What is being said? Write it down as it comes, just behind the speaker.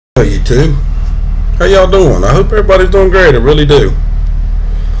YouTube. How y'all doing? I hope everybody's doing great. I really do.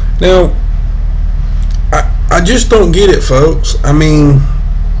 Now, I just don't get it, folks. I mean,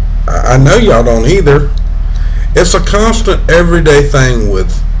 I know y'all don't either. It's a constant everyday thing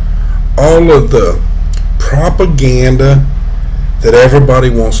with all of the propaganda that everybody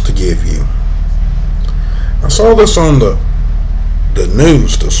wants to give you. I saw this on the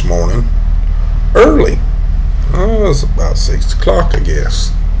news this morning, early. Oh, it was about 6 o'clock, I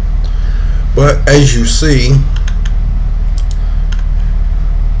guess. But as you see,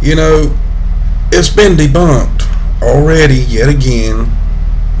 you know, it's been debunked already yet again.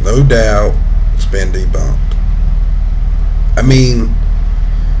 No doubt it's been debunked. I mean,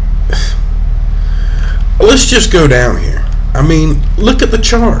 let's just go down here. I mean, look at the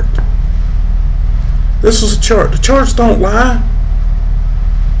chart. This is a chart. The charts don't lie.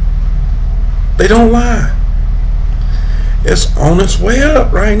 They don't lie. It's on its way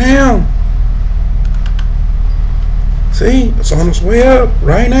up right now. See, it's on its way up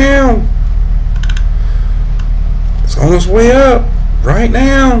right now. It's on its way up right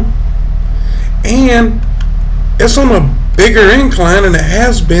now. And it's on a bigger incline than it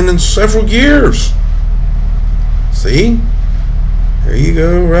has been in several years. See? There you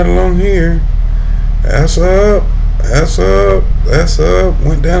go, right along here. That's up, that's up, that's up.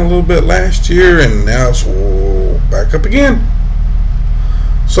 Went down a little bit last year and now it's back up again.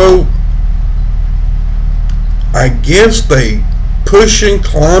 So I guess they pushing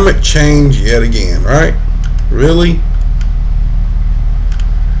climate change yet again, right? Really?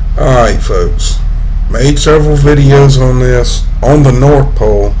 Alright, folks. Made several videos on this on the North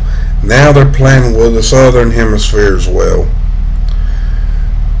Pole. Now they're playing with the Southern Hemisphere as well.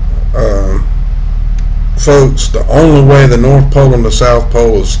 Folks, the only way the North Pole and the South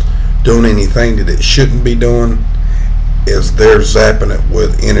Pole is doing anything that it shouldn't be doing is they're zapping it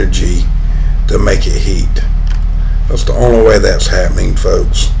with energy to make it heat. That's the only way that's happening,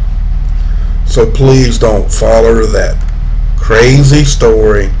 folks. So please don't follow that crazy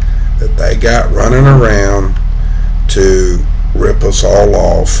story that they got running around to rip us all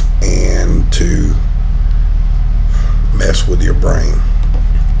off and to mess with your brain.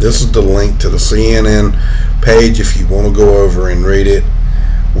 This is the link to the CNN page if you want to go over and read it,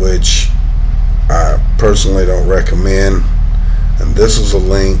 which I personally don't recommend. And this is a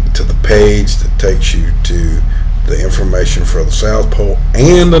link to the page that takes you to the information for the South Pole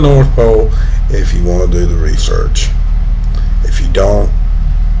and the North Pole if you want to do the research. If you don't,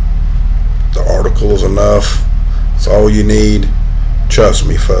 the article is enough. It's all you need. Trust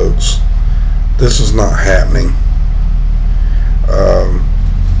me, folks, this is not happening.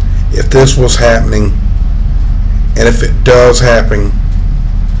 If this was happening, and if it does happen,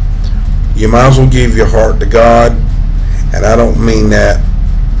 you might as well give your heart to God. And I don't mean that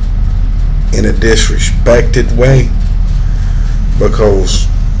in a disrespected way, because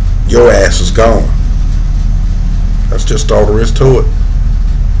your ass is gone. That's just all there is to it.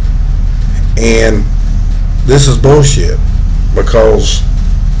 And this is bullshit, because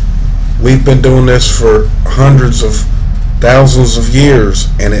we've been doing this for hundreds of thousands of years,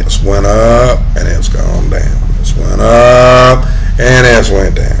 and it's went up and it's gone down. It's went up and it's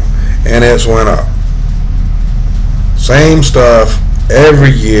went down and it's went up. Same stuff every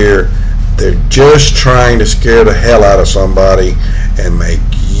year. They're just trying to scare the hell out of somebody and make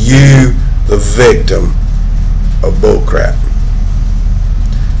you the victim of bullcrap.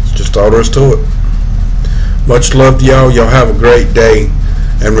 It's just all there is to it. Much love to y'all. Y'all have a great day.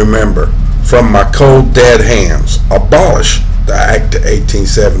 And remember, from my cold dead hands, abolish the Act of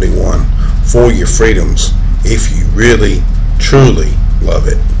 1871 for your freedoms if you really, truly love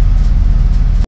it.